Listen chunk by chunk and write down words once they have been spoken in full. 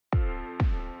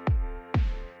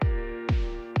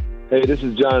Hey, this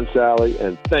is John Sally,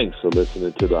 and thanks for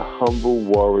listening to the Humble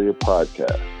Warrior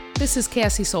Podcast. This is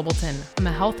Cassie Sobelton. I'm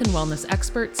a health and wellness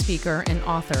expert, speaker, and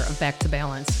author of Back to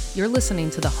Balance. You're listening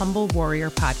to the Humble Warrior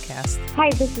Podcast. Hi,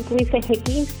 this is Lisa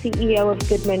Hickey, CEO of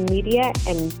Good Men Media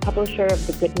and publisher of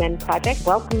the Good Men Project.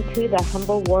 Welcome to the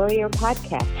Humble Warrior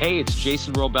Podcast. Hey, it's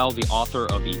Jason Robel, the author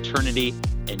of Eternity,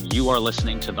 and you are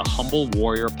listening to the Humble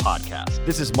Warrior Podcast.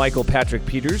 This is Michael Patrick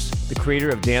Peters, the creator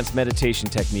of Dance Meditation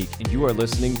Technique, and you are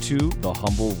listening to the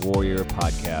Humble Warrior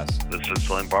Podcast. This is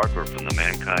Glenn Barker from the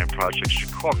Mankind Project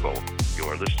Chicago. You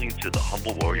are listening to the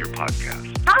Humble Warrior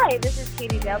Podcast. Hi, this is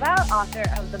Katie Dalebout, author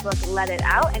of the book Let It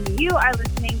Out, and you are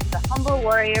listening to the Humble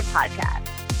Warrior Podcast.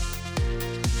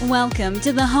 Welcome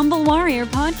to the Humble Warrior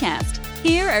Podcast.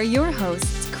 Here are your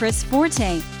hosts, Chris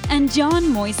Forte and John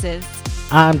Moises.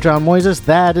 I'm John Moises.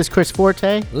 That is Chris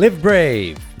Forte. Live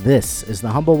brave. This is the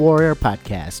Humble Warrior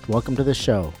Podcast. Welcome to the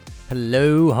show.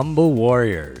 Hello, Humble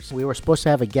Warriors. We were supposed to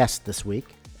have a guest this week,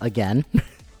 again,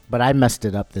 but I messed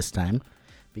it up this time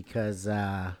because,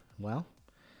 my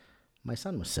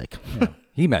son was sick. Yeah,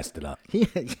 he messed it up.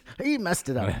 He messed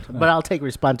it up, but I'll take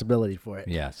responsibility for it.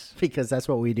 Yes. Because that's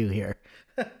what we do here.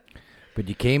 But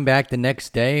you came back the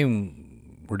next day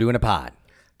and we're doing a pod.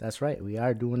 That's right. We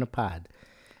are doing a pod.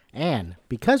 And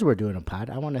because we're doing a pod,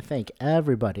 I want to thank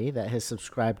everybody that has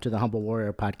subscribed to the Humble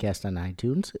Warrior Podcast on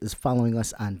iTunes, is following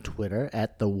us on Twitter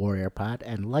at The Warrior Pod,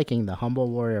 and liking the Humble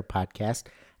Warrior Podcast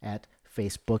at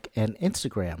Facebook and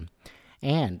Instagram.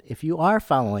 And if you are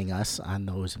following us on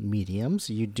those mediums,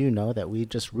 you do know that we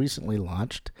just recently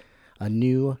launched a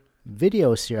new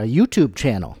video series, a YouTube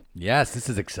channel. Yes, this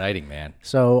is exciting, man.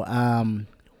 So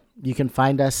you can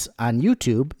find us on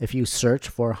YouTube if you search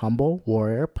for Humble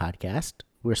Warrior Podcast.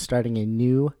 We're starting a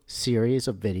new series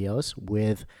of videos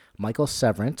with Michael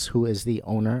Severance, who is the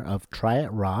owner of Try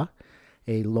It Raw,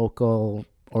 a local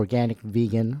organic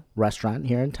vegan restaurant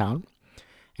here in town.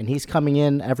 And he's coming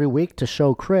in every week to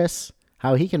show Chris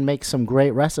how he can make some great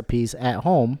recipes at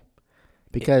home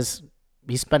because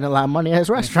he's spending a lot of money at his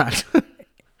restaurant.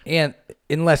 And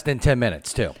in less than 10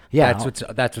 minutes, too. Yeah.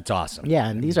 That's what's awesome. Yeah,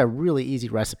 and these are really easy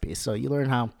recipes. So you learn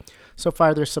how, so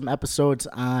far there's some episodes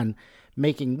on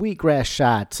making wheatgrass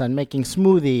shots, on making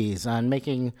smoothies, on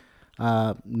making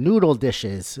noodle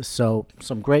dishes. So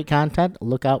some great content.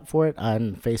 Look out for it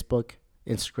on Facebook,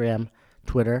 Instagram,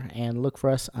 Twitter, and look for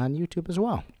us on YouTube as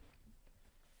well.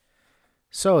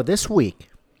 So this week,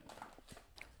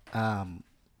 I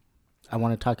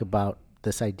want to talk about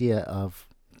this idea of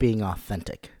being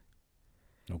authentic.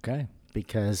 Okay.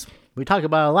 Because we talk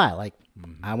about it a lot. Like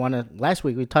last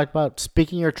week we talked about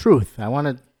speaking your truth. I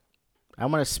want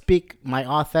to speak my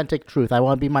authentic truth. I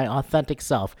want to be my authentic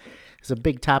self. It's a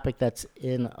big topic that's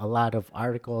in a lot of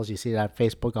articles. You see it on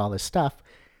Facebook, all this stuff.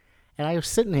 And I was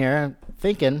sitting here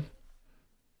thinking,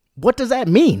 what does that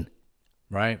mean?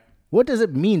 Right. What does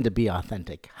it mean to be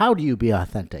authentic? How do you be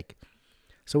authentic?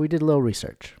 So we did a little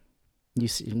research. You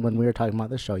see, when we were talking about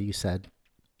this show, you said,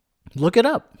 look it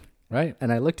up. Right.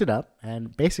 And I looked it up,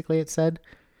 and basically it said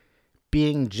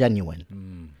being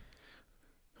genuine.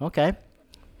 Okay.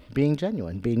 Being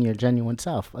genuine, being your genuine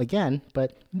self. Again,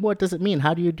 but what does it mean?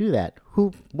 How do you do that?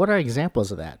 What are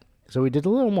examples of that? So we did a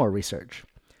little more research,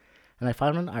 and I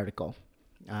found an article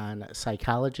on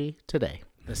Psychology Today,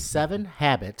 the 7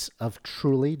 habits of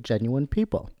truly genuine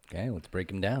people. Okay, let's break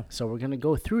them down. So we're going to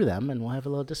go through them, and we'll have a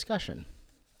little discussion.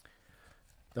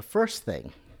 The first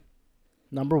thing,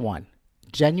 number 1,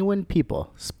 genuine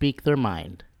people speak their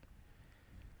mind.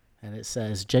 And it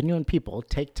says, genuine people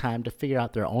take time to figure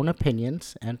out their own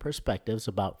opinions and perspectives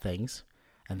about things,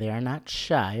 and they are not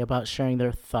shy about sharing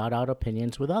their thought-out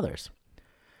opinions with others.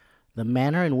 The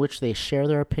manner in which they share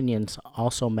their opinions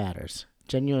also matters.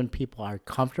 Genuine people are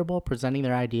comfortable presenting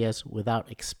their ideas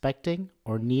without expecting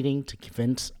or needing to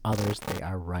convince others they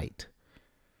are right.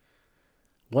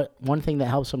 One thing that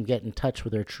helps them get in touch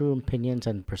with their true opinions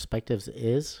and perspectives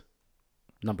is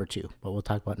number 2, but we'll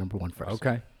talk about number 1 first.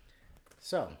 Okay.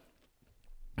 So,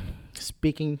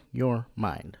 speaking your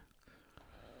mind.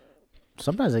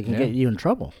 Sometimes it can get you in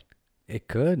trouble. It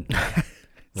could.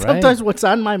 Sometimes what's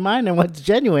on my mind and what's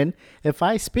genuine, if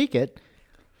I speak it,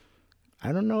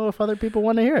 I don't know if other people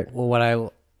want to hear it. Well, what I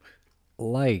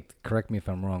liked, correct me if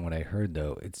I'm wrong, what I heard,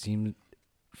 though, it seemed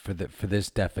for this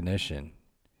definition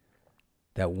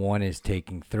that one is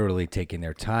thoroughly taking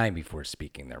their time before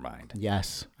speaking their mind.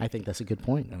 Yes, I think that's a good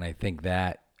point. And I think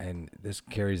that, and this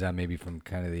carries on maybe from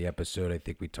kind of the episode I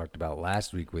think we talked about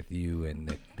last week with you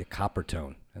and the copper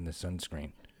tone and the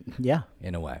sunscreen. Yeah.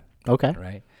 In a way. Okay.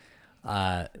 Right?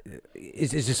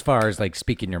 Is as far as like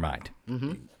speaking your mind.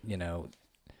 Mm-hmm. You know,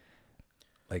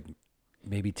 like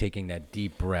maybe taking that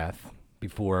deep breath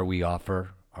before we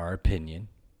offer our opinion,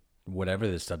 whatever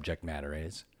the subject matter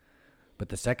is. But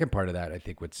the second part of that, I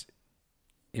think what's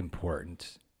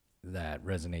important that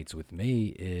resonates with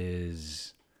me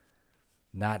is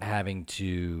not having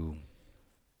to,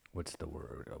 what's the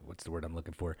word I'm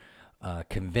looking for?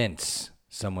 Convince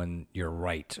someone you're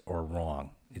right or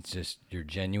wrong. It's just you're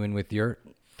genuine with your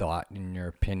thought and your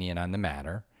opinion on the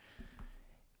matter.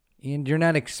 And you're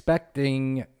not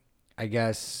expecting, I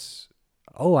guess,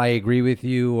 oh, I agree with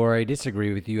you or I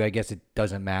disagree with you. I guess it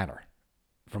doesn't matter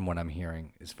from what I'm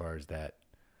hearing as far as that,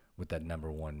 what that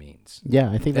number one means.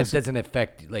 Yeah, I think that doesn't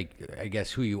affect, like, I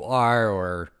guess, who you are,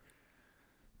 or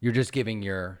you're just giving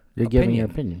your opinion. Giving your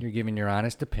opinion. You're giving your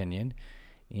honest opinion.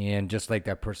 And just like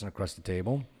that person across the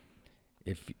table,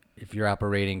 if you're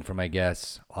operating from, I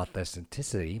guess,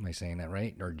 authenticity, am I saying that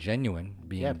right? Or genuine.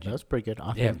 That was pretty good.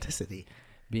 Authenticity. Yeah,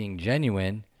 being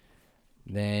genuine,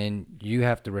 then you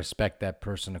have to respect that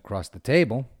person across the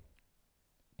table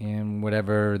and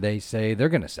whatever they say, they're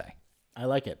going to say. I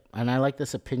like it. And I like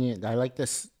this opinion. I like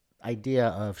this idea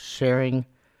of sharing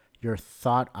your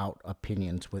thought out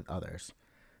opinions with others.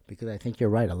 Because I think you're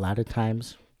right. A lot of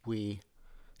times we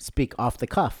speak off the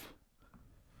cuff.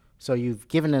 So you've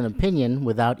given an opinion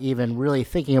without even really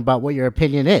thinking about what your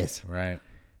opinion is. Right.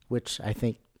 Which I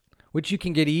think... Which you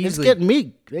can get easily...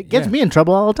 It gets me in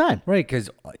trouble all the time. Right, because,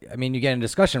 I mean, you get in a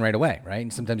discussion right away, right?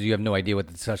 And sometimes you have no idea what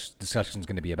the discussion is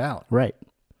going to be about. Right.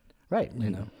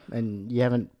 And you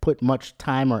haven't put much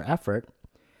time or effort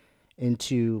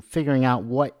into figuring out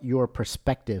what your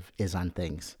perspective is on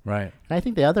things. Right. And I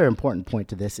think the other important point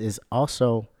to this is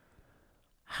also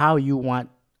how you want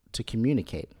to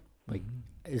communicate. Like,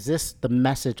 is this the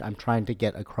message I'm trying to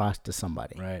get across to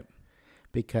somebody? Right.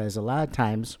 Because a lot of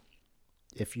times,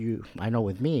 I know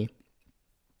with me,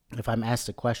 if I'm asked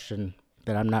a question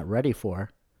that I'm not ready for,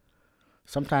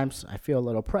 sometimes I feel a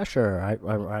little pressure.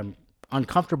 I'm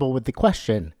uncomfortable with the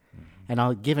question, and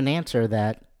I'll give an answer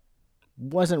that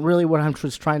wasn't really what I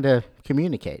was trying to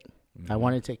communicate. I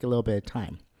want to take a little bit of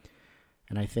time.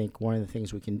 And I think one of the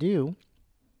things we can do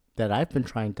that I've been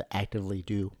trying to actively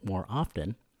do more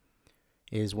often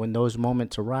is when those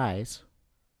moments arise,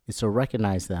 is to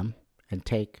recognize them and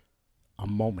take a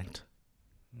moment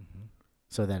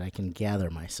so that I can gather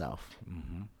myself,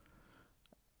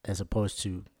 as opposed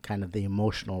to kind of the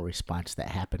emotional response that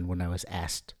happened when I was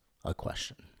asked a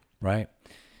question. Right.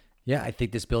 Yeah, I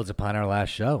think this builds upon our last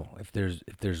show. If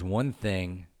there's one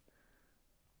thing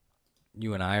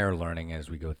you and I are learning as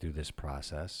we go through this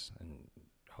process, and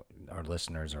our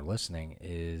listeners are listening,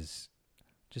 is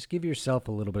just give yourself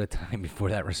a little bit of time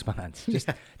before that response.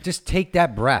 Just take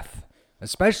that breath,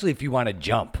 especially if you want to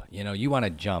jump. You want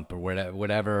to jump or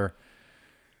whatever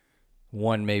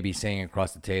one may be saying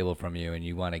across the table from you, and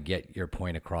you want to get your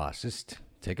point across. Just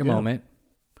take a moment,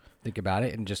 think about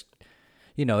it, and just,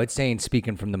 it's saying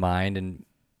speaking from the mind, and,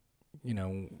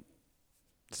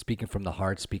 speaking from the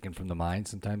heart, speaking from the mind,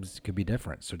 sometimes it could be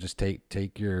different. So just take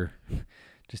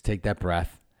that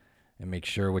breath and make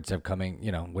sure what's upcoming,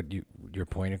 your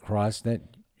point across that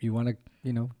you want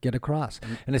to, get across.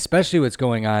 And especially what's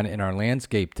going on in our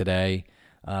landscape today,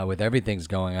 with everything's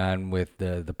going on with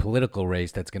the political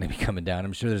race that's going to be coming down.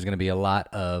 I'm sure there's going to be a lot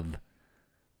of...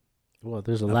 Well,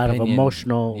 there's a lot of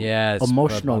emotional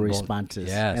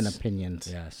responses and opinions.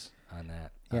 Yes, on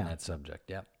that subject,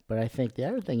 yeah. But I think the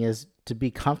other thing is to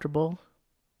be comfortable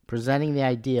presenting the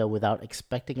idea without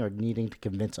expecting or needing to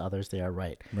convince others they are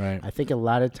right. Right. I think a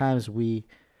lot of times when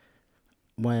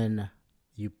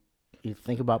you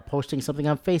think about posting something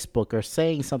on Facebook or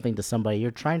saying something to somebody, you're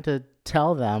trying to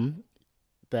tell them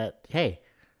that, hey,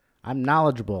 I'm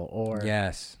knowledgeable, or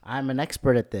yes, I'm an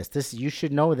expert at this. You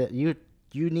should know that you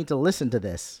need to listen to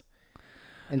this,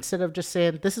 instead of just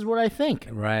saying, this is what I think.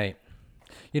 Right.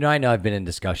 I know I've been in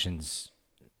discussions,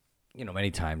 many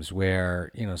times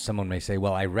where, someone may say,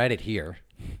 well, I read it here.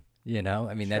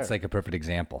 That's like a perfect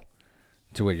example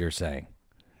to what you're saying.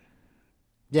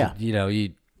 Yeah.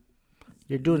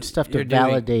 You're doing stuff to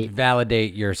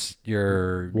validate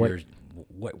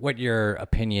what your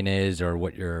opinion is, or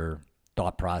what your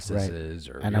thought process is,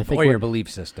 or your belief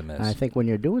system is. And I think when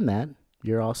you're doing that,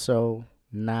 you're also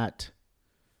not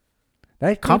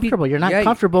comfortable. You're not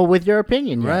comfortable with your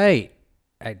opinion yet. Right.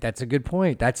 That's a good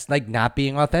point. That's like not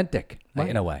being authentic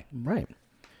in a way. Right.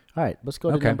 All right. Let's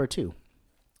go to number 2.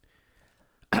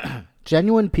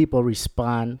 Genuine people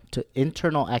respond to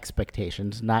internal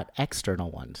expectations, not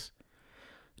external ones.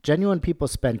 Genuine people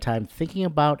spend time thinking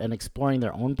about and exploring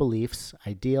their own beliefs,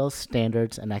 ideals,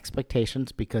 standards, and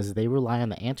expectations because they rely on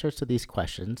the answers to these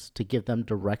questions to give them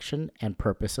direction and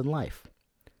purpose in life.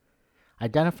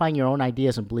 Identifying your own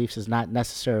ideas and beliefs is not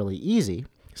necessarily easy,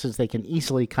 since they can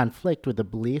easily conflict with the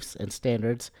beliefs and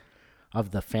standards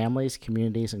of the families,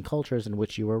 communities, and cultures in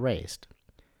which you were raised.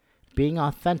 Being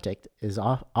authentic is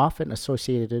often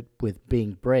associated with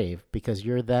being brave because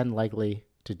you're then likely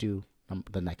to do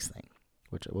the next thing,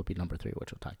 which will be number 3,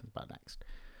 which we're talking about next.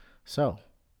 So,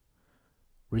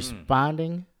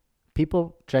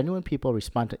 genuine people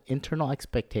respond to internal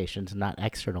expectations, not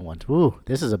external ones. Ooh,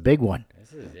 this is a big one.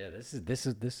 This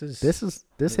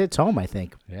hits home, I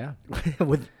think. Yeah.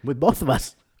 with both of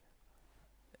us.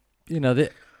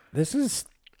 This is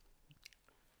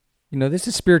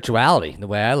spirituality, the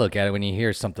way I look at it when you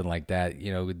hear something like that,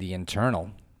 with the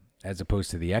internal as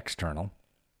opposed to the external.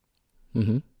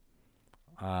 Mm-hmm.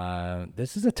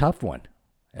 This is a tough one.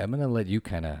 I'm going to let you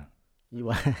kind of.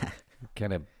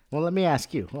 Well, let me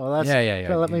ask you. Well, yeah.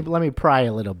 So let me pry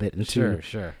a little bit into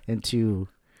Sure. into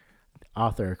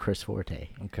author Chris Forte.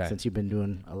 Okay. Since you've been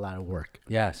doing a lot of work.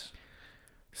 Yes.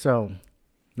 So,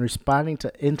 responding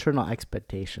to internal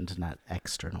expectations, not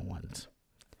external ones.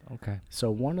 Okay.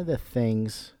 So one of the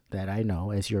things that I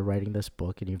know as you're writing this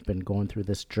book and you've been going through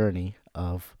this journey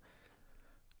of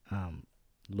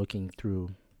looking through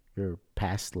your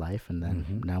past life and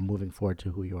then now moving forward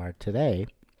to who you are today,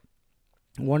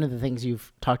 one of the things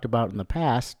you've talked about in the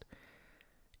past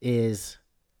is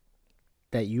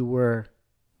that you were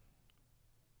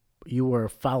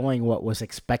following what was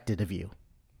expected of you.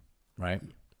 Right.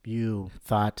 You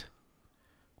thought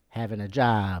having a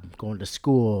job, going to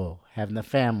school, having the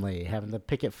family, having the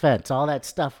picket fence, all that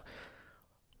stuff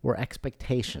were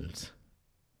expectations.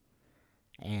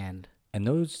 And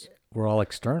those were all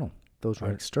external. Those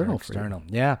were external for you.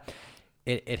 Yeah.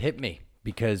 It hit me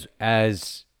because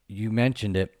as you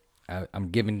mentioned it, I'm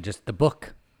giving just the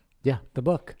book. Yeah. The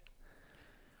book.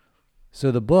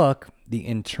 So the book, the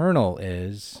internal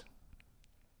is,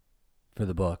 for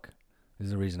the book, this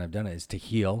is the reason I've done it, is to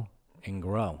heal and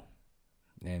grow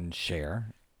and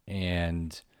share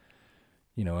and,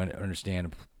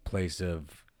 understand a place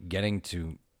of getting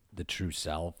to the true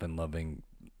self and loving,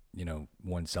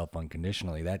 oneself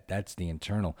unconditionally. That's the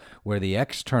internal. Where the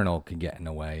external can get in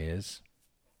the way is,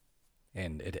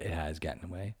 and it has gotten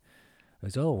away,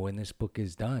 is, when this book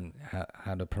is done,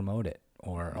 how to promote it.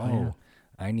 Or,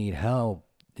 I need help,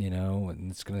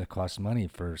 and it's going to cost money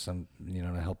for some,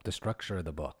 to help the structure of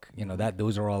the book.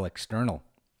 Those are all external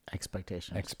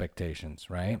expectations,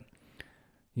 right?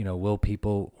 Will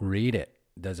people read it?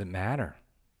 Does it matter?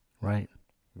 Right.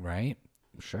 Right?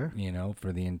 Sure.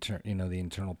 For the the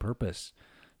internal purpose.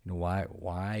 Why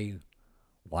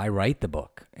write the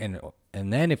book? And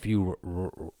then if you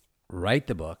write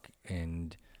the book,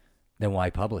 and then why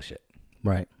publish it?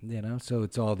 Right. So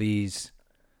it's all these.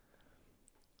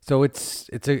 So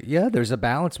there's a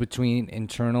balance between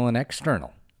internal and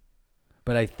external.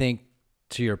 But I think,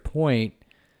 to your point,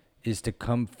 is to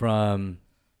come from,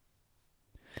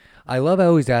 I love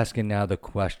always asking now the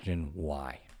question,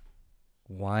 why?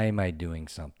 Why am I doing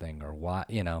something? Or why,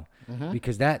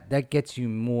 because that gets you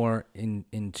more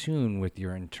in tune with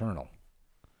your internal.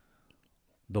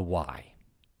 The why.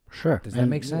 Sure. Does that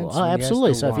make sense? Well,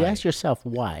 absolutely. So if you ask yourself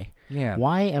why, yeah,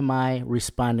 why am I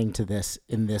responding to this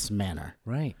in this manner?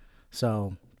 Right.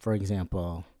 So, for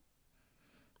example,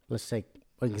 let's take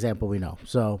an example we know.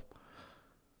 So,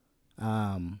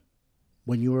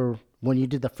 when you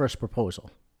did the first proposal,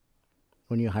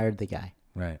 when you hired the guy,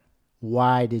 right?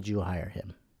 Why did you hire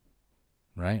him?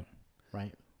 Right.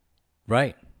 Right.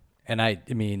 Right. And I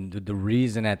mean, the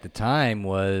reason at the time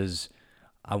was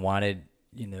I wanted,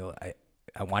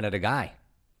 I wanted a guy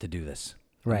to do this,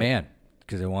 right? A man,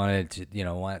 because I wanted to,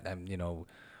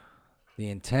 the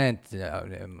intent,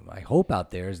 my hope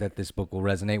out there is that this book will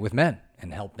resonate with men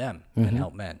and help them and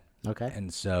help men. Okay.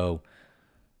 And so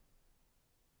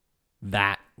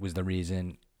that was the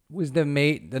reason, was the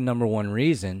number one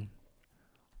reason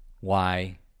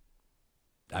why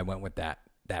I went with that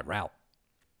route.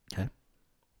 Okay.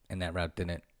 And that route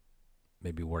didn't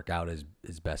maybe work out as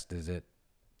best as it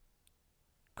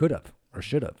could have or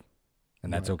should have.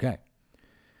 And that's okay.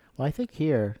 Well, I think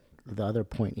here, the other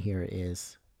point here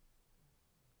is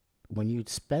when you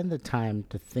spend the time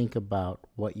to think about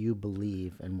what you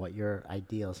believe and what your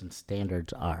ideals and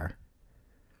standards are,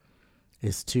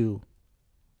 is to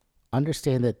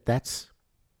understand that that's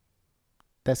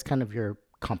kind of your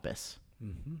compass.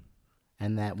 Mm-hmm.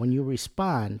 And that when you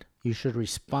respond, you should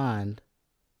respond.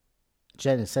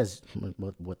 It says,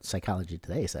 what Psychology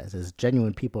Today says, is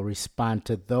genuine people respond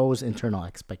to those internal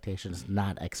expectations,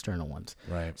 not external ones.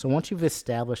 Right. So once you've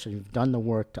established and you've done the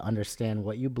work to understand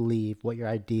what you believe, what your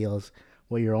ideals,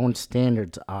 what your own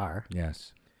standards are,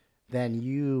 yes, then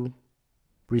you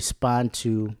respond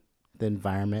to the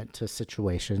environment, to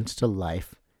situations, to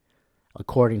life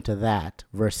according to that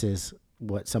versus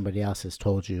what somebody else has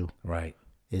told you Right.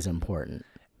 is important.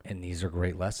 And these are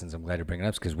great lessons. I'm glad you're bringing it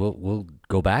up because we'll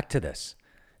go back to this.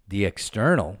 The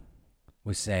external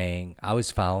was saying I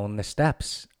was following the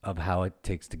steps of how it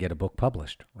takes to get a book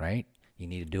published, right? You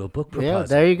need to do a book proposal. Yeah,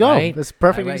 there you go. Right? That's a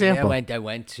perfect example. I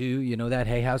went to, that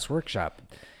Hay House workshop,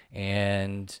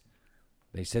 and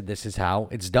they said this is how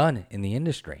it's done in the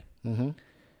industry. Mm-hmm.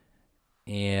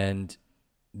 And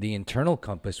the internal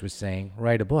compass was saying,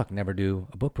 write a book, never do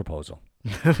a book proposal.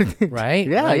 Right?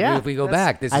 Yeah, Like, yeah. If we go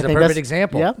back, this I is a think perfect that's-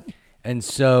 example. Yep. And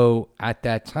so at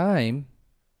that time,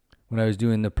 when I was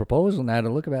doing the proposal, now to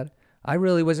look about it, I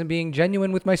really wasn't being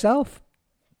genuine with myself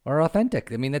or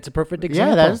authentic. I mean, that's a perfect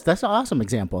example. Yeah, that's an awesome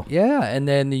example. Yeah, and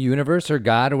then the universe or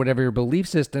God or whatever your belief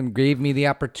system gave me the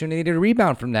opportunity to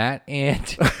rebound from that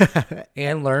and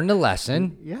and learn the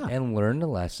lesson. Yeah. And learn the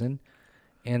lesson.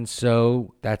 And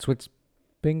so that's what's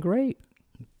been great.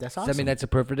 That's So, awesome. I mean, that's a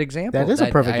perfect example. That is a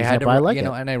perfect example. I like it.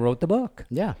 And I wrote the book.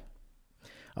 Yeah.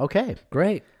 Okay.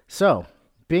 Great. So,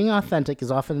 being authentic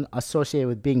is often associated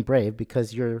with being brave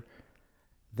because you're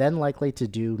then likely to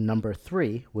do number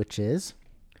 3, which is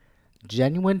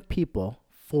genuine people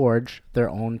forge their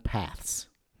own paths.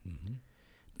 Mm-hmm.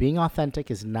 Being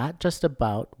authentic is not just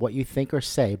about what you think or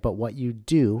say, but what you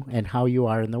do and how you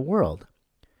are in the world.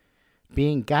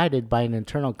 Being guided by an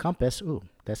internal compass,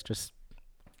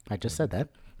 I just said that.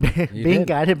 Being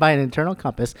guided by an internal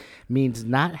compass means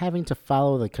not having to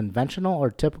follow the conventional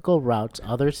or typical routes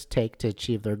others take to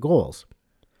achieve their goals.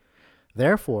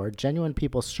 Therefore, genuine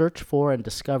people search for and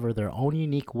discover their own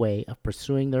unique way of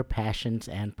pursuing their passions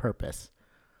and purpose,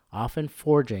 often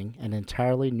forging an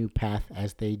entirely new path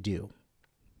as they do.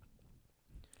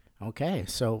 Okay,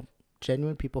 so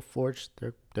genuine people forge,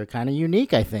 they're kind of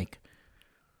unique, I think.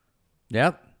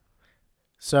 Yep.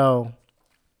 So,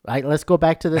 let's go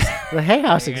back to the Hay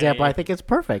House example. I think it's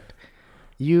perfect.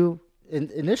 You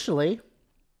initially,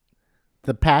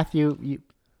 the path you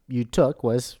took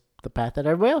was the path that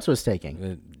everybody else was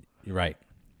taking. You're right.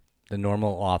 The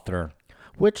normal author,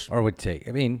 which would take.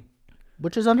 I mean,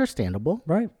 which is understandable,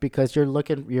 right? Because you're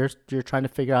trying to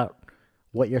figure out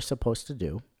what you're supposed to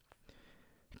do.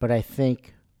 But I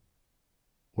think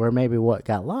where maybe what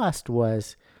got lost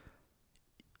was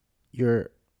your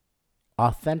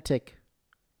authentic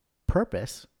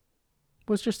purpose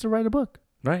was just to write a book.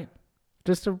 Right.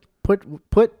 Just to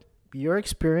put your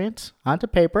experience onto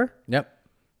paper. Yep.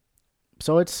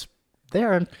 So it's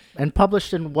there and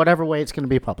published in whatever way it's going to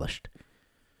be published.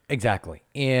 Exactly.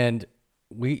 And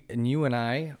you and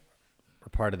I are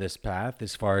part of this path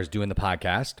as far as doing the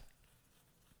podcast.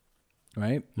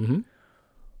 Right? Mm-hmm.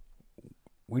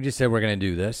 We just said we're going to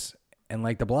do this. And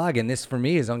like the blog, and this for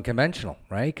me is unconventional,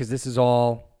 right? Because this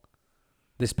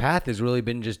path has really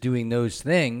been just doing those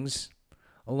things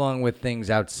along with things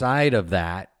outside of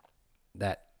that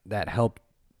help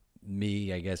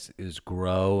me, I guess, is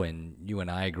grow and you and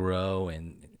I grow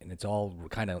and it's all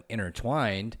kind of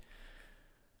intertwined.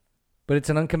 But it's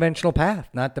an unconventional path,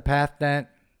 not the path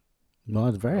that... Well,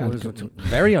 it's very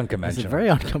very unconventional. It's very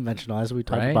unconventional, as we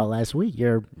talked about last week.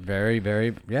 You're very,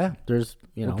 very, yeah. There's,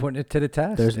 we're putting it to the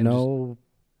test. There's no...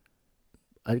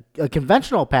 A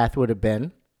conventional path would have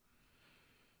been,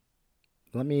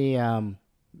 let me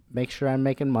make sure I'm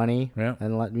making money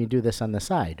and let me do this on the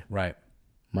side. Right.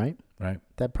 Right? Right.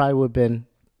 That probably would have been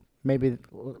maybe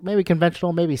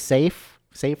conventional, maybe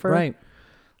safer. Right.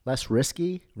 Less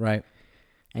risky. Right.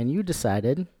 And you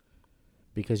decided,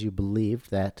 because you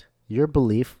believed that you're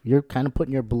kind of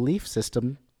putting your belief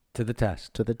system to the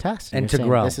test. And to saying,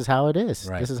 grow. This is how it is.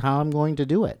 Right. This is how I'm going to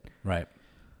do it. Right.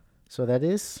 So that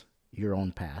is your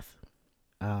own path.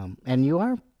 And you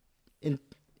are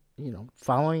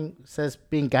following, says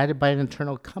being guided by an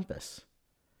internal compass.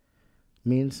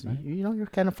 Means, you're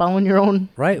kind of following your own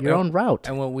own route.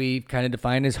 And what we kind of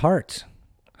define as heart.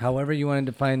 However you want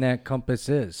to define that compass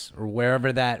is, or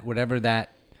whatever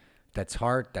that's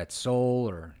heart, that's soul,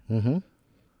 or,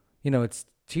 it's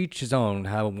to each his own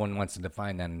how one wants to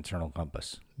define that internal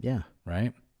compass. Yeah.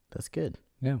 Right? That's good.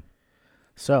 Yeah.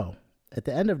 So, at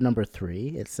the end of number 3,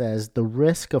 it says, the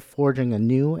risk of forging a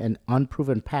new and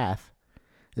unproven path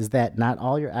is that not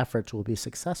all your efforts will be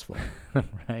successful.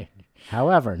 Right.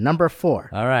 However, number 4.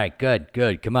 All right,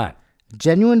 good. Come on.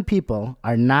 Genuine people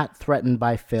are not threatened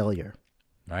by failure.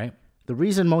 Right. The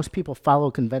reason most people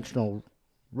follow conventional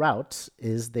routes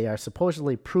is they are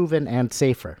supposedly proven and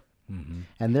safer,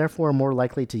 and therefore more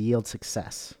likely to yield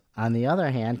success. On the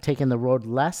other hand, taking the road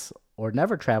less or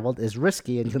never traveled is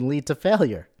risky and can lead to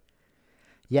failure.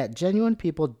 Yet genuine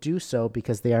people do so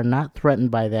because they are not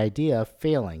threatened by the idea of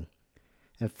failing,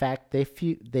 In fact,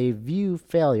 they view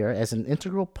failure as an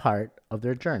integral part of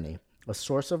their journey, a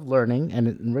source of learning and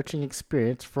an enriching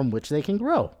experience from which they can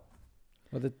grow.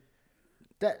 Well,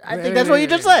 I think that's what you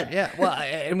just said. Yeah, well,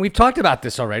 and we've talked about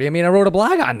this already. I mean, I wrote a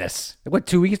blog on this.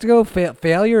 2 weeks ago?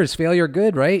 Failure, is failure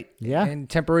good, right? Yeah. And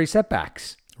temporary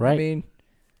setbacks. Right. I mean,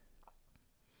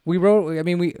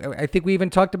 I think we even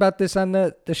talked about this on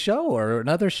the show or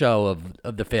another show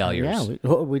of the failures.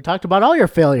 Yeah, we talked about all your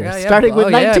failures, Yeah. starting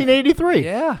with 1983.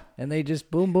 Yeah, and they just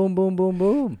boom, boom, boom, boom,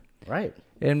 boom. Right.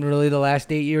 And really, the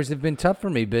last 8 years have been tough for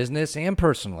me, business and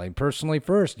personally. Personally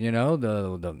first,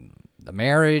 the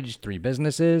marriage, 3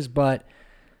 businesses, but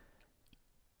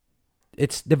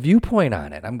it's the viewpoint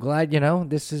on it. I'm glad,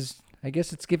 this is, I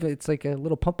guess it's like a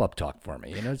little pump up talk for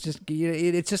me. It's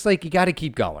just like you got to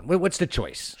keep going. What's the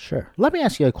choice? Sure. Let me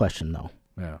ask you a question though.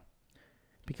 Yeah.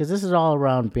 Because this is all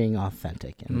around being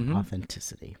authentic and Mm-hmm.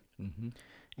 authenticity. Mm-hmm.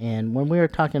 And when we were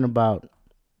talking about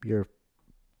the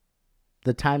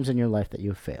times in your life that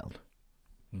you failed,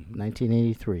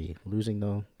 1983, losing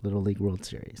the Little League World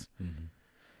Series,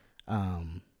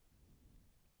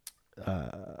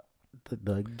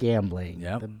 the gambling,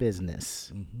 the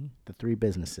business, the 3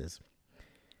 businesses.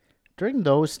 During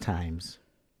those times,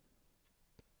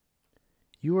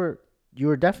 you were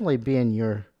definitely being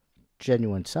your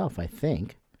genuine self, I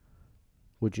think.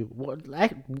 Were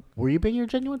you being your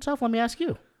genuine self? Let me ask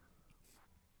you.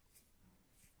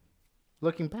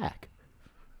 Looking back.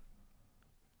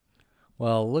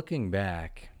 Well, looking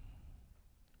back,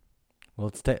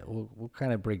 we'll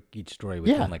kind of break each story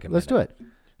within like a minute. Let's do it.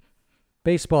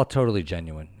 Baseball, totally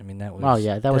genuine. I mean, that was... Oh,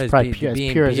 yeah, that was probably as pure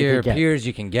as you could get. Pure as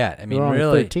you can get. I mean, We're only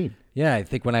really... 13. Yeah, I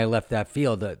think when I left that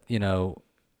field,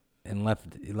 and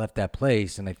left that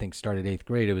place, and I think started 8th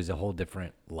grade, it was a whole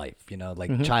different life,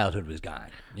 childhood was gone,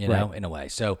 in a way.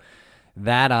 So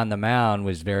that on the mound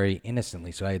was very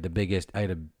innocently. So I had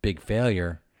a big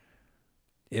failure,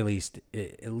 at least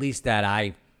that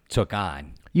I took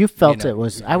on. You felt it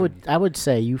was, I would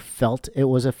say you felt it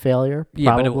was a failure,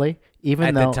 probably,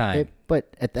 at the time.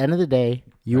 But at the end of the day,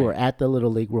 you were at the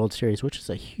Little League World Series, which is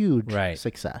a huge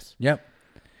success. Yep.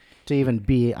 To even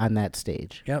be on that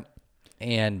stage. Yep.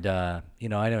 And I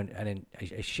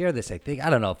share this. I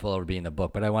don't know if it'll ever be in the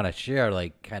book, but I want to share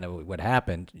like kind of what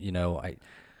happened.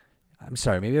 I'm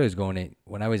sorry, maybe I was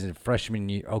when I was in freshman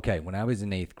year. Okay, when I was in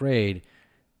 8th grade,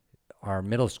 our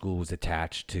middle school was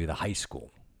attached to the high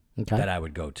school that I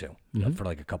would go to for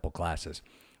like a couple classes,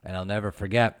 and I'll never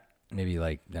forget. Maybe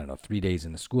 3 days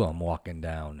in the school, I'm walking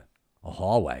down a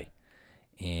hallway,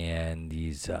 and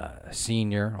these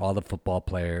senior, all the football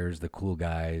players, the cool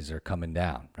guys are coming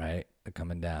down, right? They're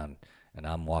coming down, and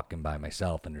I'm walking by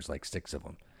myself, and there's like 6 of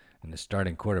them. And the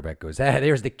starting quarterback goes,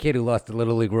 there's the kid who lost the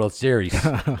Little League World Series.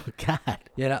 Oh, God.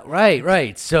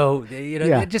 Right. So,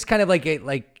 just kind of like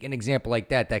an example like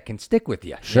that can stick with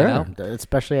you. Sure,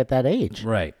 especially at that age.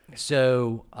 Right.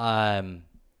 So,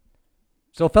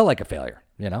 so it felt like a failure,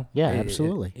 Yeah,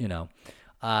 absolutely.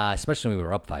 Especially when we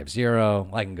were up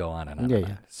 5-0. I can go on and on.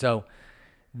 Yeah. So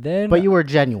then... But you were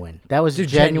genuine. That was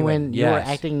genuine. You were yes.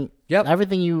 acting... Yep.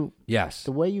 Everything you... Yes.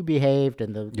 The way you behaved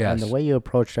and the way you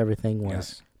approached everything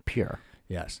was pure.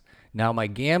 Yes. Now, my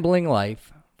gambling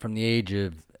life from the age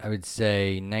of, I would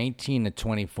say, 19 to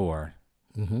 24,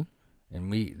 and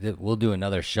we'll do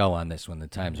another show on this when the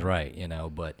time's right,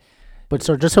 But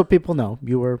so just so people know,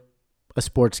 you were a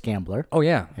sports gambler. Oh,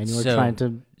 yeah. And you were trying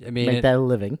to make that a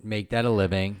living. Make that a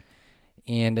living.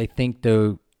 And I think,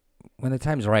 though, when the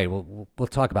time's right, we'll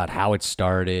talk about how it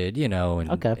started,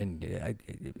 and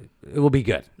it will be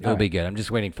good. It will be good. I'm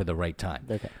just waiting for the right time.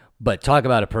 Okay. But talk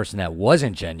about a person that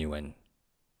wasn't genuine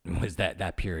was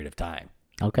that period of time.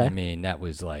 Okay. I mean, that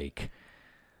was like,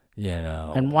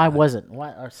 And why wasn't?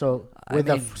 Why? So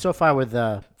far with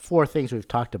the 4 things we've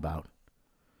talked about,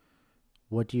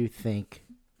 what do you think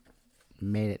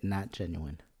made it not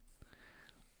genuine?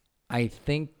 I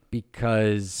think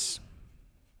because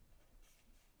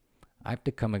I have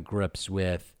to come to grips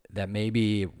with that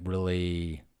maybe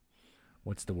really,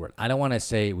 what's the word? I don't want to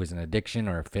say it was an addiction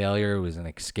or a failure. It was an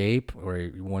escape, or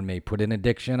one may put an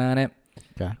addiction on it.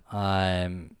 Okay.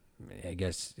 I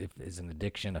guess if is an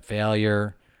addiction a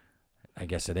failure, I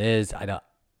guess it is.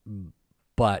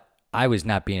 But I was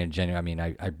not being a genuine. I mean,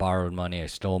 I borrowed money. I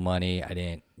stole money. I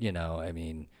didn't,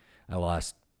 I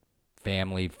lost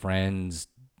family, friends,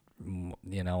 I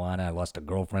lost a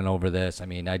girlfriend over this. I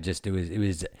mean, I was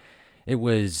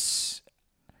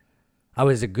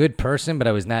a good person, but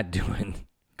I was not doing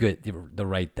the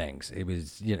right things. It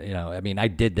was, I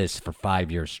did this for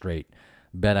 5 years straight,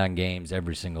 bet on games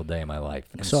every single day of my life.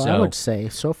 So I would say,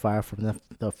 so far from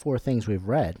the 4 things we've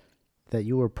read, that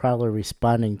you were probably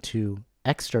responding to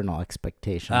external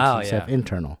expectations instead of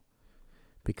internal.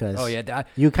 Because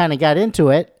you kind of got into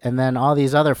it, and then all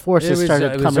these other forces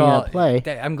started coming into play.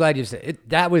 I'm glad you said it.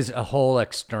 That was a whole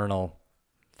external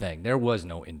thing. There was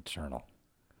no internal.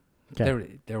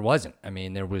 Okay. There wasn't. I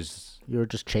mean, there was... You were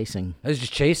just chasing. I was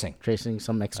just chasing. Chasing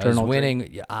some external... I was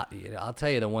winning. I'll tell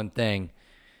you the one thing.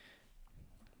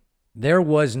 There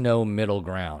was no middle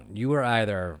ground. You were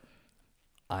either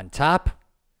on top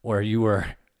or you were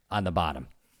on the bottom.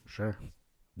 Sure.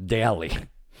 Daily.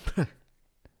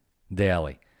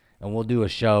 Daily. And we'll do a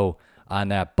show on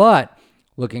that. But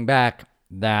looking back,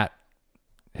 that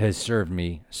has served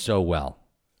me so well.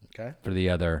 Okay. For the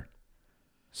other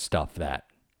stuff that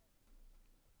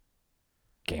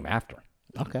came after.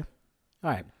 Okay. All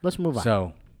right. Let's move on.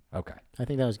 So, okay. I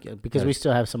think that was good because we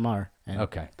still have some more. And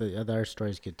okay. The other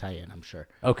stories could tie in, I'm sure.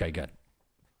 Okay, good.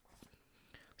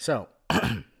 So,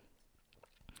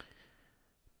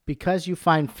 because you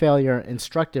find failure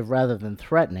instructive rather than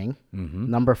threatening,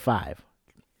 number 5,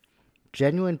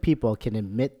 genuine people can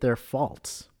admit their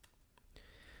faults.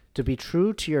 To be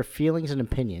true to your feelings and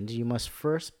opinions, you must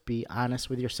first be honest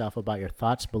with yourself about your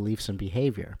thoughts, beliefs, and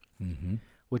behavior,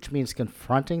 which means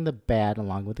confronting the bad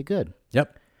along with the good.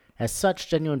 Yep. As such,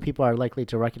 genuine people are likely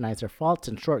to recognize their faults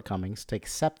and shortcomings, to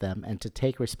accept them, and to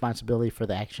take responsibility for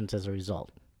the actions as a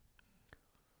result.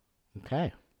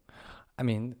 Okay. I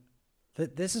mean,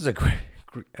 this is a great...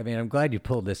 I mean, I'm glad you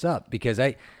pulled this up because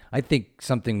I think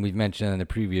something we've mentioned in the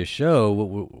previous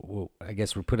show, I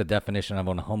guess we put a definition of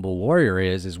what a humble warrior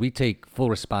is we take full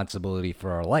responsibility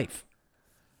for our life.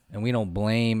 And we don't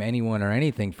blame anyone or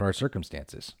anything for our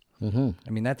circumstances. I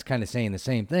mean, that's kind of saying the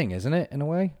same thing, isn't it, in a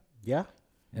way? Yeah.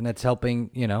 And that's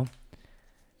helping, Yeah.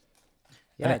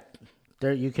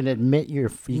 There, you can admit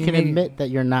admit that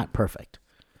you're not perfect.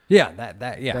 Yeah,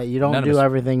 that you don't do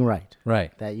everything right.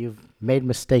 Right. That you've made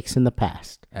mistakes in the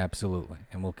past. Absolutely.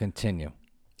 And we'll continue.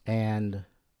 And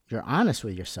you're honest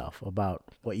with yourself about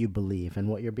what you believe and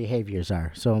what your behaviors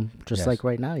are. So just like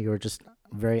right now, you were just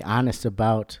very honest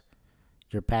about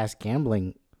your past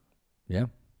gambling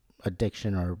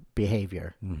addiction or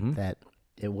behavior, that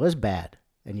it was bad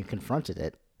and you confronted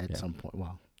it at some point.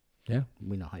 Well,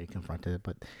 we know how you confronted it,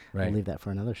 but we'll leave that for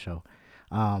another show.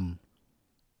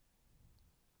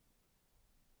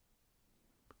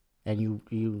 And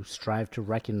you strive to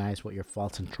recognize what your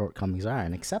faults and shortcomings are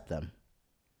and accept them.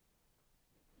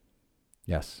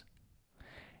 Yes.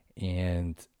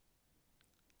 And,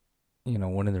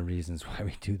 one of the reasons why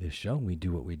we do this show, we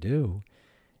do what we do,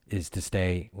 is to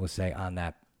stay, we'll say, on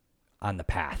the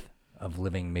path of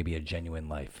living maybe a genuine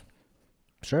life.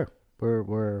 Sure.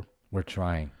 We're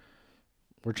trying.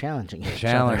 We're challenging each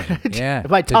other. Yeah.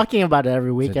 By talking about it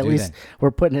every week, at least we're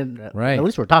putting it, at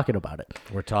least we're talking about it.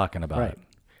 We're talking about it.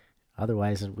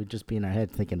 Otherwise, we'd just be in our head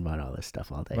thinking about all this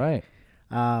stuff all day. Right.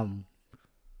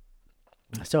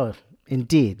 So,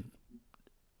 indeed,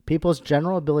 people's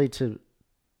general ability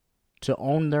to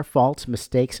own their faults,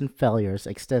 mistakes, and failures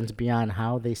extends beyond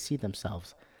how they see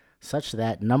themselves, such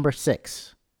that, number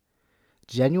 6,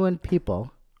 genuine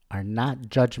people are not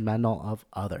judgmental of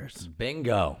others.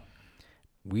 Bingo.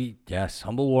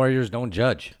 Humble warriors don't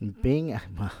judge. Being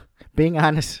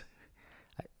honest...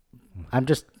 I'm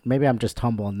just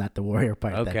humble and not the warrior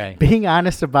part. Okay. Being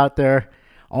honest about their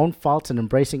own faults and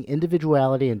embracing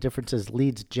individuality and differences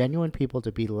leads genuine people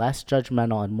to be less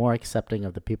judgmental and more accepting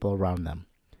of the people around them.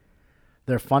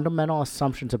 Their fundamental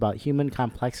assumptions about human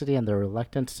complexity and their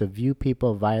reluctance to view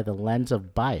people via the lens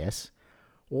of bias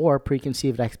or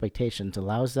preconceived expectations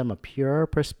allows them a purer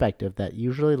perspective that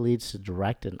usually leads to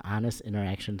direct and honest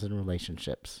interactions and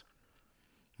relationships.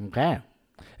 Okay.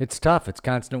 It's tough. It's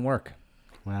constant work.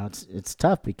 Well, it's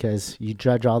tough because you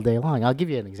judge all day long. I'll give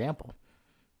you an example.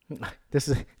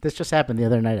 This just happened the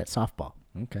other night at softball.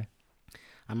 Okay.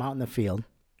 I'm out in the field,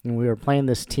 and we were playing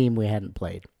this team we hadn't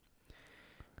played.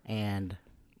 And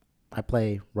I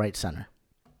play right center.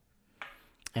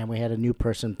 And we had a new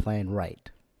person playing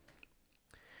right.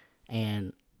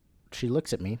 And she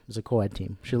looks at me. It was a co-ed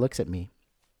team. She looks at me,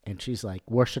 and she's like,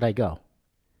 "Where should I go?"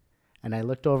 And I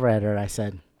looked over at her, and I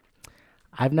said,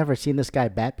 "I've never seen this guy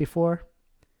bat before.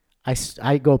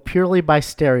 I go purely by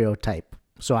stereotype,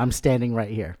 so I'm standing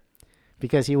right here."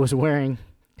 Because he was wearing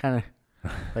kind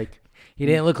of like... He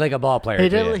didn't look like a ball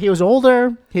player. He was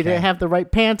older. He didn't have the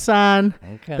right pants on.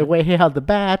 Okay. The way he held the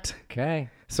bat. Okay.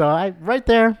 So right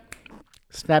there,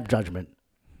 snap judgment.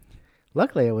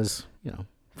 Luckily, it was,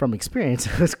 from experience,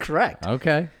 it was correct.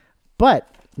 Okay. But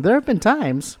there have been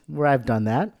times where I've done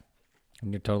that.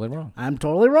 And you're totally wrong. I'm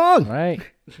totally wrong. Right.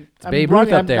 It's Babe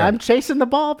Ruth up there. I'm chasing the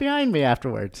ball behind me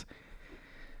afterwards.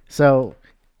 So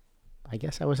I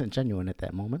guess I wasn't genuine at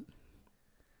that moment.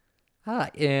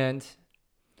 And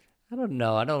I don't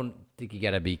know. I don't think you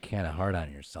got to be kind of hard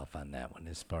on yourself on that one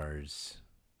as far as.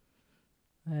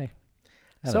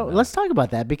 So let's talk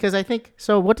about that, because I think,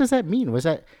 so what does that mean?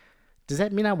 Does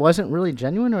that mean I wasn't really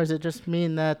genuine, or does it just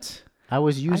mean that I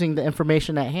was using the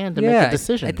information at hand to make a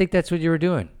decision? I think that's what you were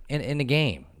doing in the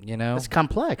game, It's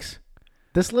complex.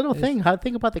 This little thing,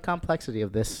 think about the complexity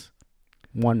of this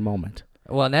one moment.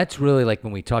 Well, and that's really like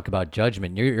when we talk about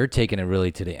judgment, you're taking it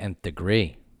really to the nth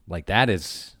degree. Like that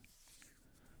is,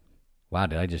 wow,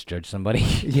 did I just judge somebody?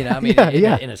 In a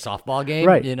softball game,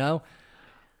 right.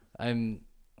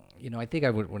 I think I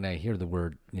would, when I hear the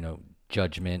word,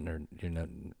 judgment or,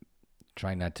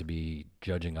 trying not to be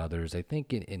judging others, I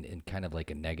think in kind of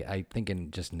like I think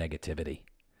in just negativity.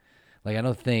 Like, I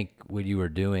don't think what you were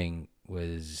doing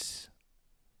was,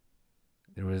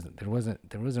 there wasn't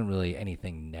really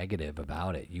anything negative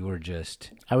about it. You were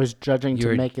just, I was judging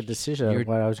to make a decision of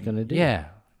what I was going to do.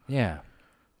 Yeah.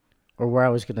 Or where I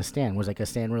was going to stand. Was I going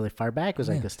to stand really far back? Was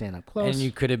I going to stand up close? And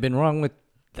you could have been wrong with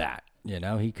that.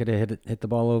 He could have hit the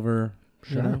ball over.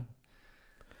 Sure.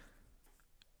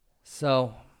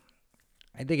 So,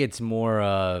 I think it's more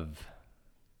of,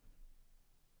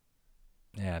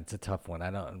 it's a tough one.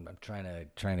 I'm trying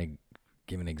to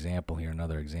give an example here,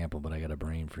 another example, but I got a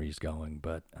brain freeze going.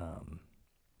 But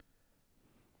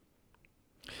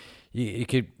you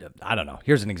could, I don't know.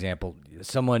 Here's an example.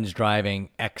 Someone's driving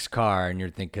X car, and you're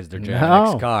thinking because they're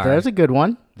driving X car. There's a good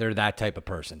one. They're that type of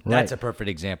person. Right. That's a perfect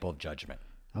example of judgment.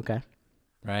 Okay.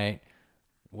 Right?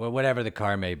 Well, whatever the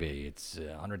car may be. It's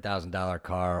a $100,000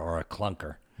 car or a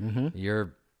clunker. Mm-hmm.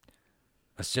 You're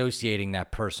associating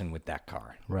that person with that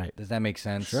car. Right. Does that make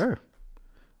sense? Sure.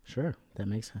 That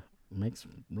makes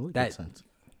really good sense.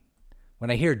 When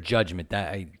I hear judgment,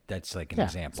 that's like an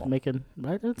example. It's making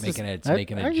a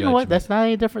judgment. You know what? That's not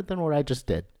any different than what I just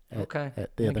did at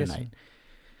the other night.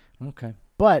 Okay.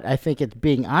 But I think it's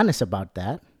being honest about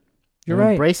that. You're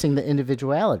right. Embracing the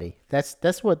individuality.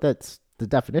 That's what the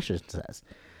definition says.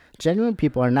 Genuine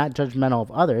people are not judgmental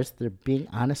of others. They're being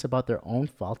honest about their own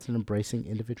faults and embracing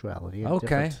individuality and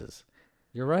differences.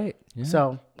 You're right. Yeah.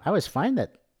 So I was fine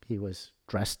that he was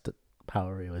dressed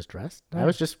however he was dressed. Right. I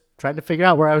was just trying to figure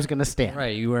out where I was going to stand.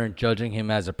 Right. You weren't judging him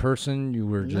as a person. You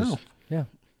were just... No.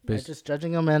 I was just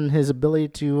judging him and his ability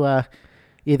to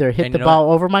either hit the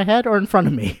ball over my head or in front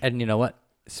of me. And you know what?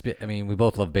 We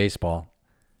both love baseball.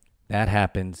 That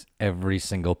happens every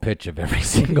single pitch of every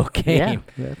single game.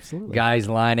 Yeah, absolutely. Guys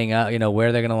lining up,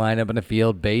 where they're going to line up in the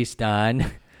field based on...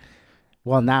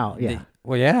 Well, now, yeah.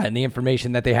 And the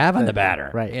information that they have on the batter.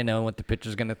 Right. What the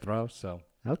pitcher's going to throw, so...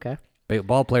 Okay.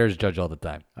 Ball players judge all the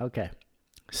time. Okay.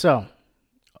 So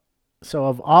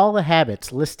of all the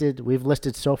habits we've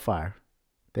listed so far,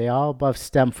 they all above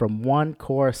stem from one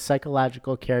core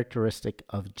psychological characteristic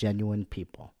of genuine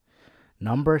people.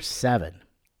 Number 7.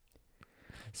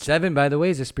 7, by the way,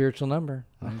 is a spiritual number.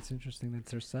 Oh. It's interesting that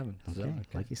there's 7. Okay,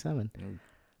 so, lucky 7.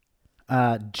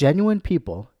 Genuine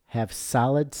people have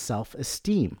solid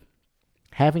self-esteem.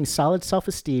 Having solid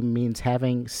self-esteem means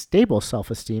having stable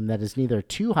self-esteem that is neither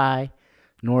too high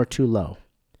nor too low.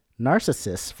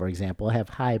 Narcissists, for example, have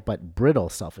high but brittle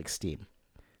self-esteem.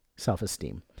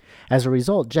 As a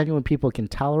result, genuine people can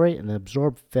tolerate and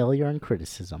absorb failure and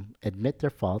criticism, admit their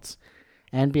faults,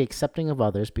 and be accepting of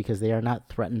others because they are not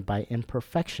threatened by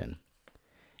imperfection.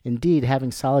 Indeed,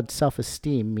 having solid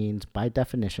self-esteem means, by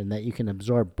definition, that you can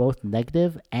absorb both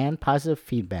negative and positive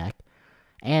feedback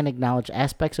and acknowledge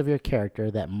aspects of your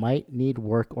character that might need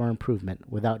work or improvement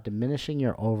without diminishing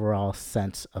your overall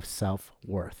sense of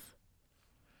self-worth.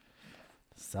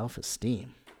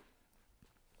 Self-esteem.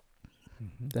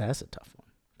 Mm-hmm. That's a tough one.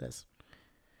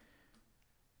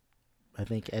 I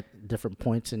think at different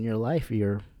points in your life,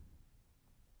 you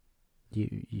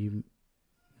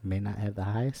may not have the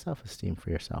highest self-esteem for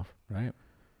yourself. Right.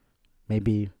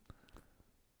 Maybe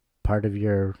part of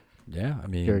your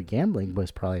gambling was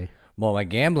probably... Well, my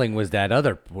gambling was that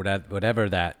other, whatever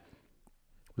that...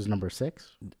 Was number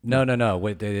 6? No. Not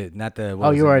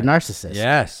the... you were a narcissist.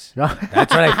 Yes.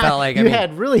 That's what I felt like. You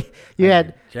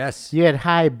had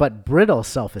high but brittle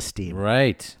self-esteem.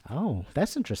 Right. Oh,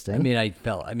 that's interesting.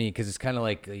 Because it's kind of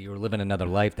like you were living another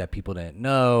life that people didn't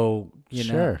know.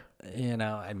 Sure.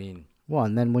 Well,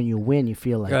 and then when you win, you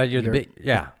feel like you're the big...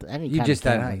 Yeah.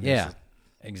 Yeah,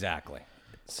 exactly.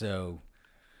 So...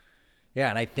 Yeah,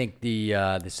 and I think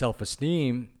the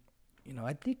self-esteem,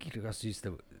 I think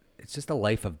it's just a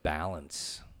life of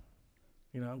balance.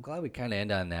 I'm glad we kind of end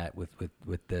on that with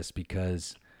this,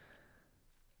 because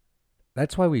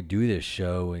that's why we do this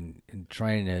show and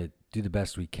trying to do the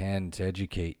best we can to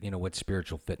educate, what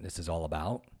spiritual fitness is all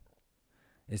about,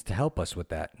 is to help us with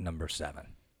that number 7.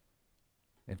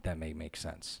 if that may make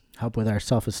sense. Help with our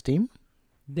self-esteem?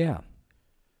 Yeah.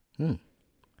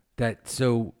 That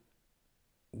so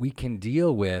we can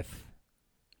deal with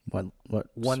What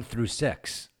 1 through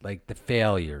 6, like the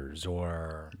failures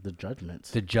or the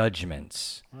judgments. the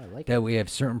judgments. Oh, I like that it. we have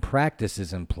certain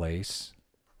practices in place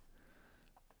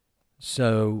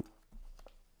so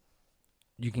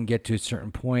you can get to a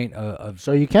certain point of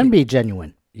So you can be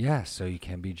genuine. yeah, so you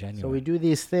can be genuine. So we do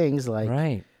these things like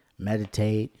right.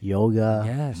 meditate, yoga,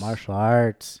 Yes. martial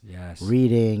arts, Yes.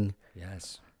 reading,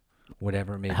 Yes.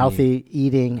 Whatever it may be. healthy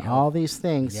eating, all these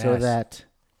things so Yes. that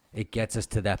It gets us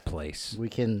to that place. we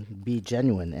can be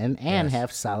genuine and Yes.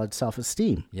 have solid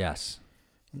self-esteem. Yes.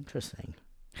 Interesting.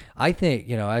 I think,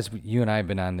 as you and I have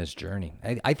been on this journey,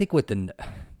 I think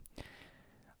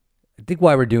I think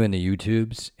why we're doing the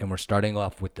YouTubes and we're starting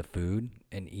off with the food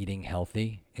and eating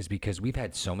healthy is because we've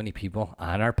had so many people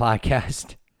on our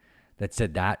podcast that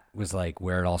said that was like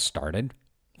where it all started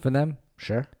for them.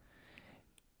 Sure.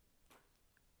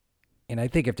 And I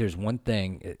think if there's one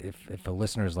thing, if a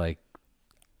listener's like,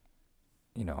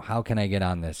 how can I get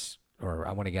on this, or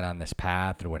I want to get on this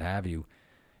path or what have you,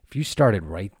 if you started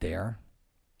right there,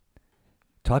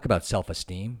 talk about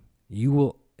self-esteem, you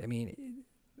will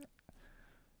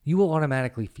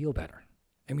automatically feel better.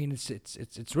 I mean,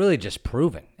 it's really just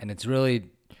proven, and it's really,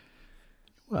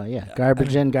 Well, yeah,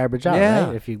 garbage in, garbage out, yeah.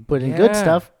 right? If you put in good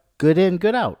stuff, good in,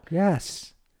 good out.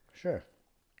 yes. Sure.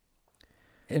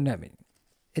 And I mean,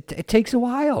 it takes a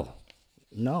while.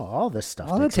 No, all this stuff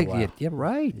All takes that a while. yeah,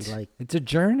 right. You It's a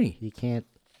journey. You can't,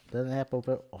 doesn't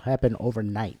happen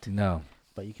overnight, No,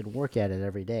 but you can work at it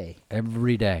every day.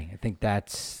 every day. I think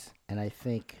that's And I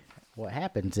think what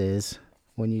happens is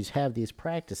when you have these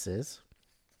practices,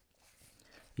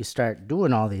 you start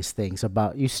doing all these things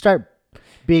you start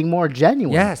being more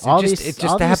genuine. yes. all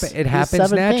It happens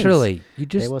seven naturally.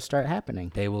 things, they will start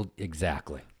happening They will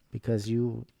exactly. because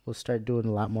you will start doing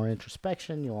a lot more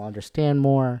introspection. You'll understand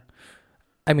more.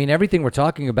 I mean, everything we're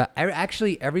talking about,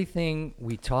 actually, everything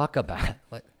we talk about,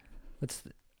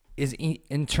 is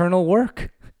internal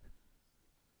work.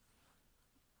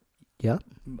 Yeah.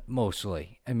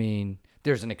 Mostly. I mean,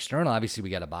 there's an external. Obviously, we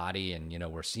got a body, and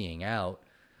we're seeing out.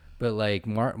 But like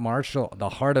the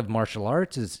heart of martial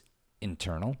arts is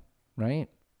internal, right?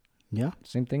 Yeah.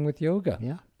 Same thing with yoga.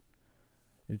 Yeah.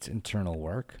 It's internal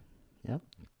work, Yep.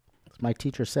 As my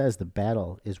teacher says, the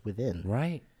battle is within.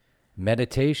 right?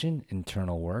 Meditation,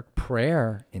 internal work.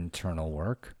 Prayer, internal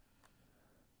work.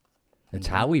 It's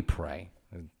how we pray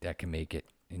that can make it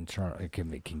internal. It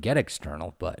can get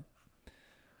external, but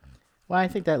Well, I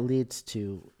think that leads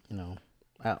to,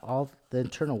 all the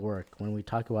internal work. When we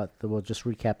talk about, we'll just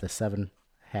recap the 7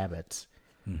 habits.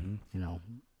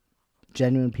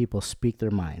 Genuine people speak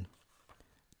their mind.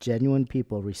 Genuine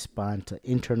people respond to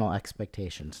internal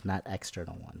expectations, not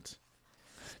external ones.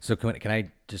 so can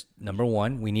I just, number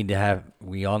 1,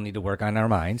 we all need to work on our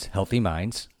minds, healthy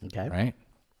minds. Okay. Right?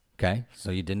 Okay. So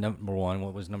you did number 1.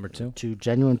 What was number 2? To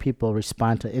genuine people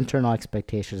respond to internal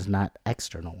expectations, not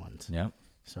external ones. Yep.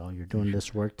 So you're doing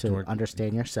this work to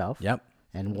understand yourself. Yep.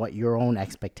 And what your own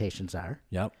expectations are.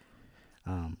 Yep.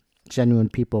 Genuine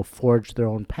people forge their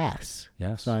own paths.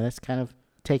 Yes. So that's kind of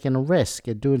taking a risk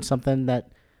and doing something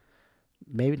that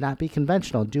maybe not be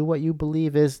conventional. Do what you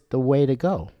believe is the way to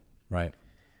go. Right.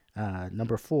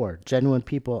 Number 4, genuine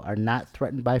people are not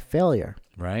threatened by failure.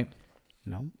 Right.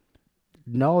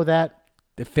 Know that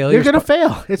The failure. you're going to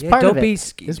fail. It's part of it.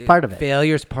 It's part of it.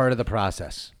 Failure's part of the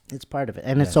process. It's part of it.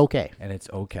 And it's okay. And it's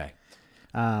okay.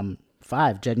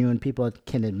 5, genuine people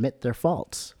can admit their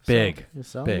faults. Big.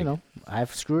 So Big.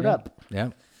 I've screwed up.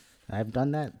 Yep. I've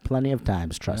done that plenty of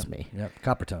times. Trust me. Yep.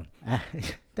 Copper tone.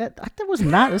 That was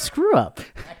not a screw up.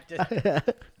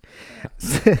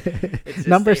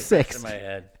 Number 6. In my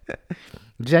head.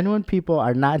 Genuine people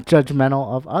are not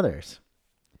judgmental of others.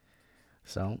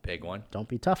 So Big one. don't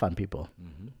be tough on people,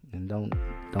 and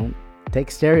don't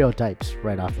take stereotypes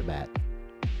right off the bat.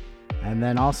 And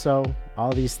then also,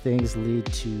 all these things lead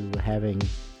to having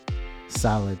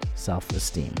solid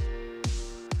self-esteem.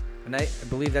 And I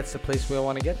believe that's the place we all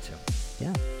want to get to.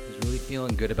 Yeah, Is really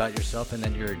feeling good about yourself and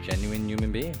that you're a genuine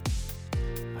human being.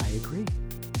 I agree.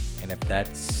 And if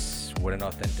that's what an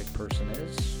authentic person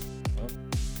is, well,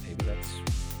 maybe that's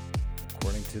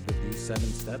according to these 7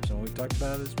 steps and what we talked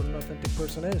about is what an authentic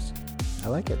person is. I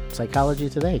like it. Psychology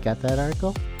Today. Got that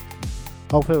article?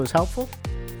 Hope it was helpful.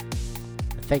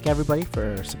 Thank everybody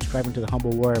for subscribing to the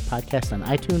Humble Warrior Podcast on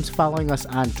iTunes, following us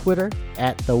on Twitter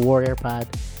 @TheWarriorPod,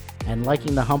 and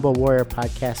liking the Humble Warrior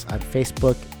Podcast on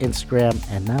Facebook, Instagram,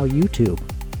 and now YouTube.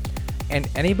 And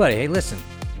anybody, hey, listen,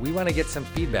 we want to get some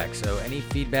feedback. So any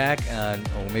feedback on,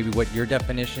 or maybe what your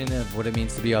definition of what it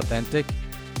means to be authentic,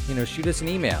 shoot us an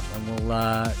email, and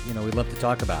we'll, we'd love to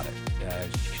talk about it.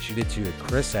 Shoot it to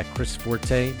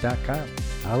chris@chrisforte.com.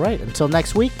 All right, until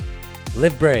next week,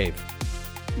 live brave.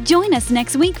 Join us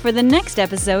next week for the next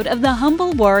episode of the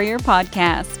Humble Warrior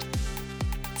Podcast.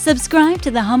 Subscribe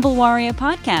to the Humble Warrior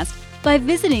Podcast by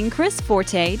visiting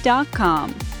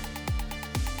chrisforte.com.